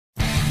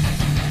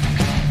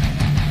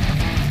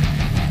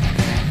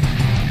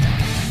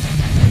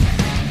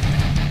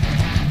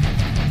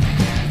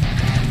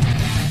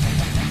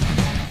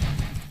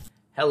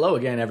Hello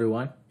again,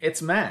 everyone.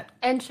 It's Matt.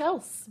 And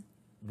Chels.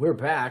 We're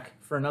back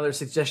for another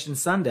Suggestion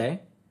Sunday.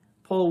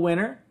 Poll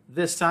winner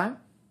this time,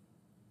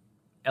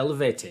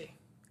 Eluveitie.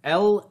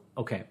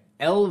 Eluveitie.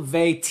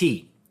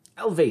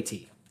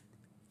 Eluveitie.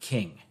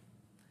 King.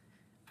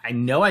 I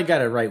know I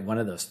got it right one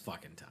of those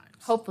fucking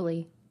times.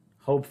 Hopefully.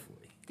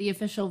 Hopefully. The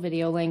official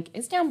video link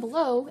is down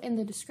below in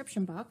the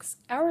description box.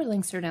 Our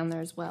links are down there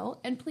as well.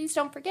 And please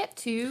don't forget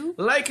to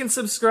like and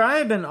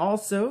subscribe, and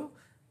also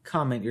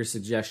comment your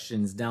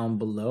suggestions down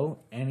below.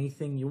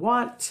 Anything you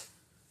want.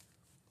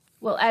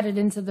 We'll add it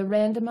into the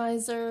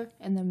randomizer,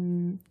 and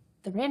then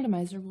the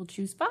randomizer will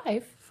choose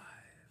 5.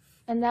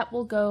 And that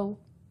will go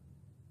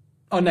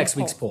on next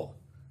week's poll.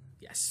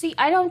 Yes. See,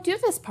 I don't do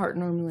this part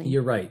normally.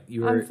 You're right.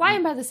 I'm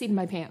flying by the seat of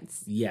my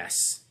pants.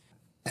 Yes.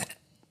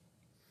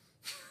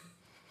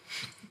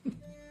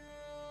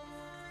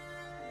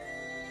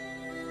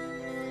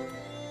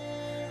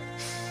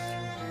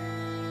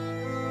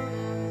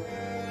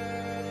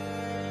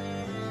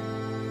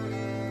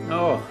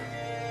 Oh.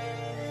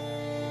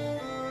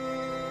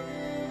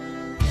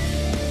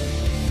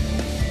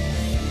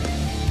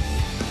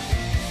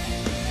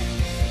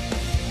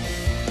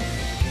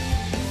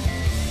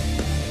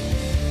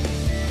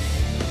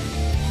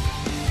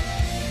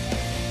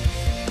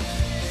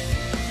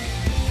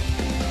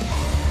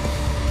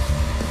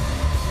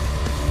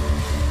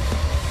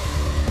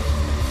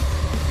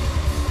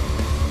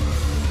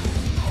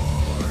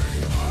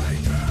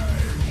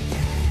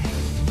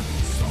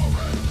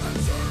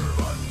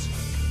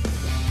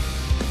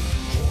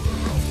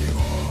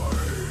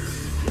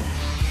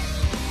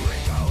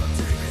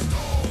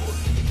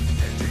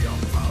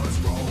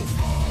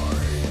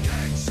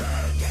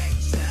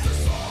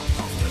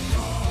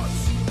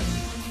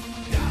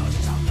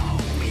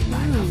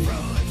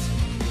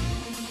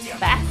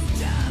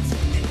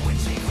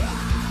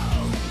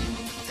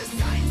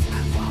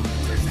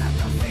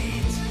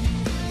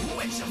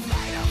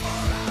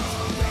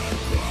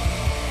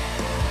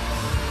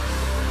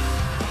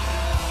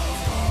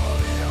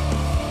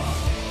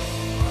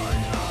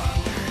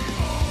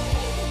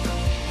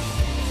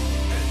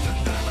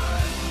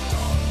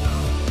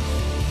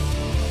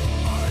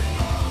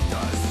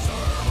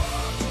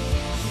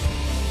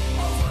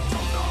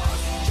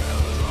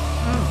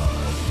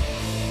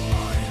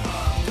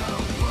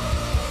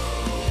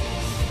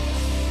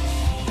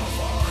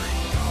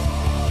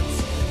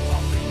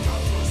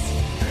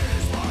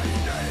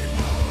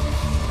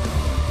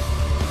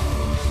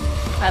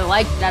 I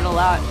like that a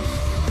lot.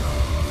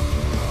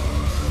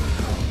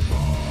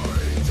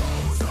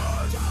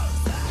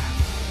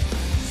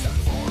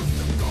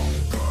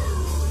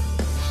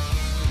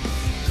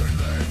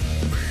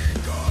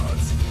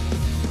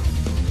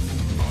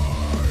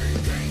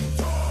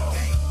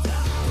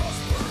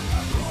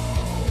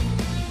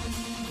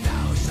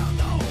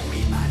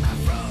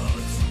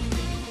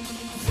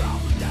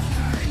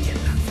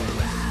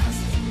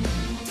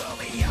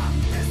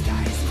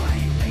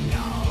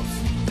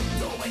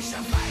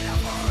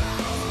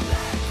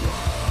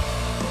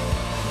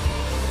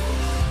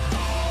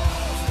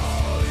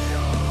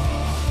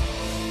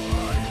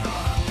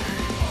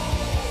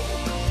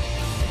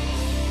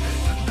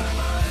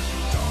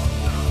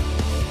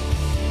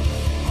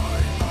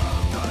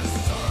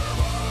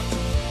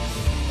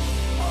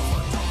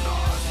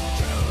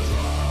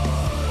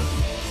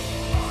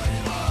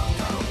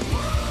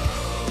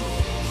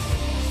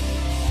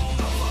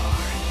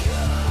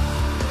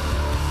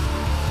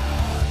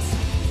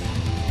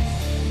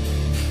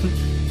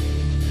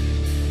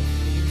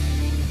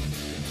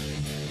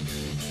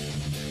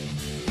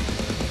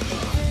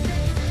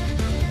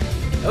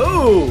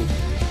 Oh!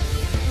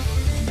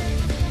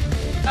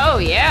 Oh,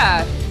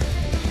 yeah.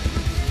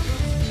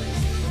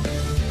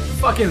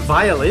 Fucking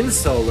violin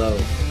solo.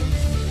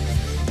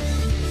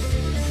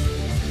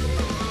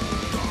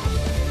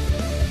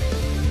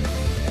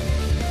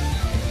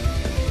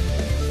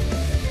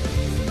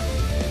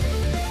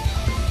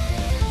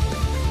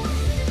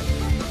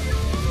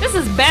 This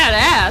is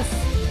badass.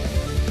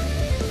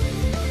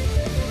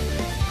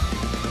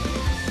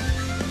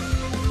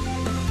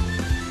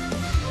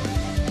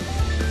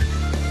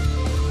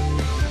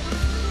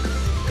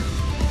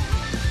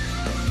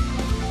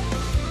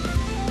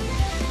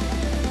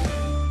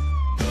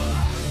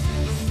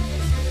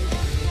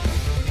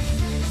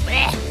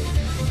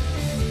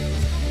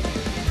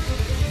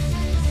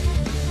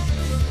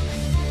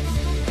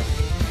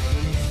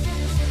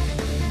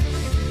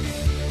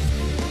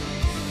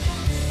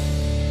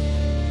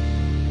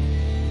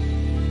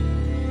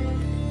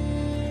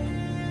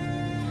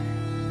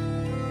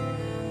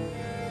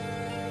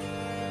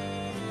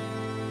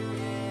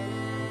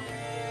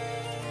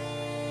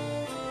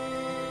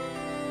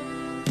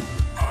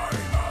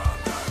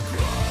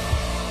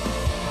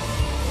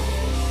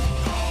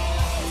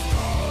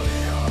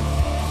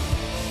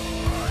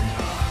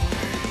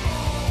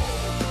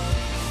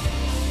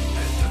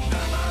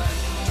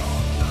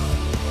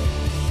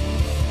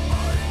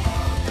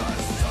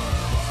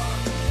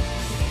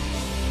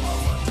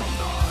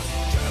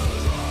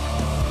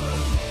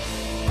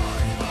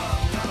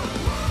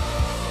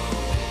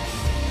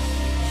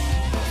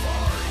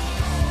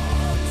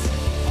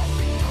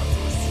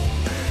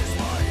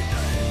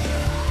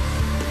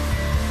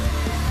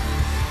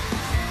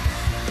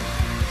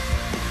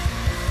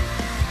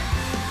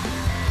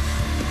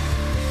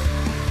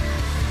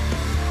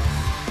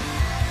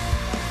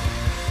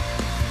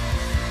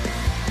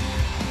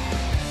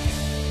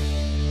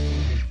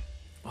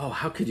 Oh,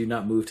 how could you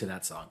not move to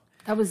that song?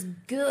 That was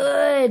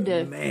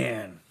good.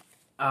 Man.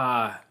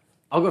 I'll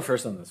go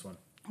first on this one.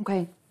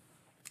 Okay.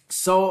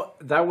 So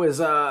that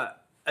was,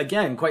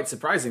 again, quite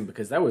surprising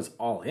because that was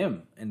all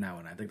him in that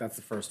one. I think that's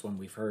the first one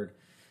we've heard.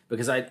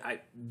 Because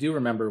I do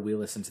remember we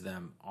listened to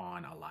them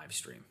on a live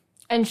stream.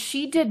 And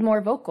she did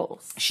more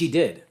vocals. She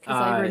did. Because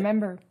I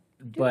remember.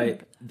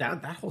 But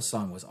that whole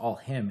song was all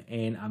him.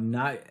 And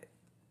I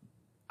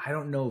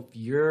don't know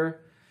if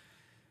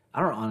I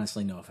don't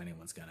honestly know if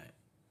anyone's going to,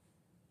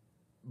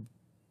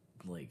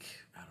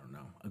 I don't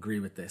know,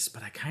 agree with this.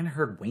 But I kind of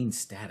heard Wayne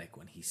Static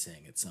when he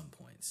sang at some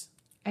points.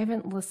 I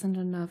haven't listened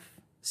enough.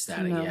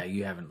 Static, yeah,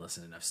 you haven't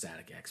listened enough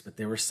Static X. But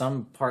there were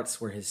some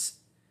parts where his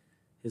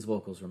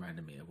vocals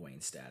reminded me of Wayne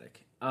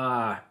Static.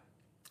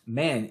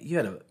 Man, you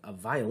had a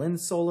violin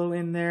solo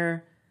in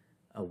there,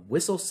 a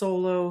whistle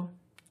solo.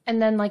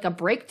 And then like a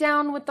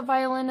breakdown with the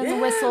violin and the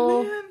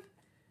whistle. Man.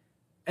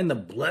 And the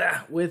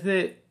blah with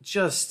it.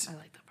 I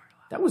like that part a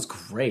lot. That was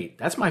great.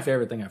 That's my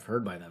favorite thing I've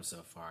heard by them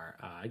so far.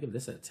 I give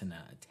this a 10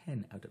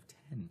 out of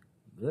 10.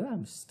 Blah,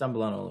 I'm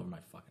stumbling all over my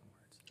fucking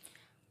words.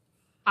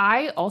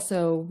 I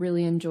also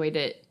really enjoyed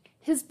it.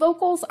 His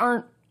vocals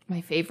aren't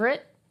my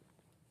favorite,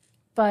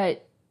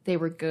 but they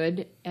were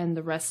good, and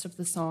the rest of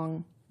the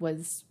song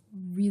was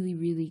really,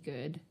 really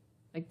good.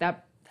 Like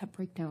that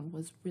breakdown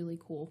was really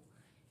cool.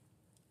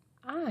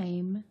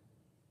 I'm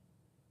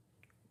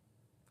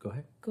Go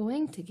ahead.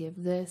 going to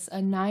give this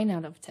a 9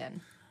 out of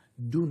 10.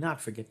 Do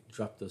not forget to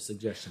drop those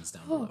suggestions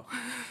down below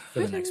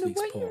for I the didn't next know week's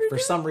what you poll. were For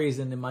doing. some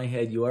reason in my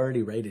head, you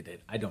already rated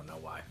it. I don't know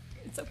why.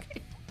 It's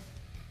okay.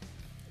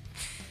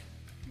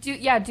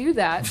 Do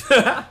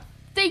that.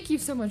 Thank you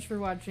so much for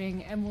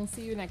watching, and we'll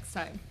see you next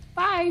time.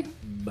 Bye.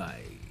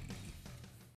 Bye.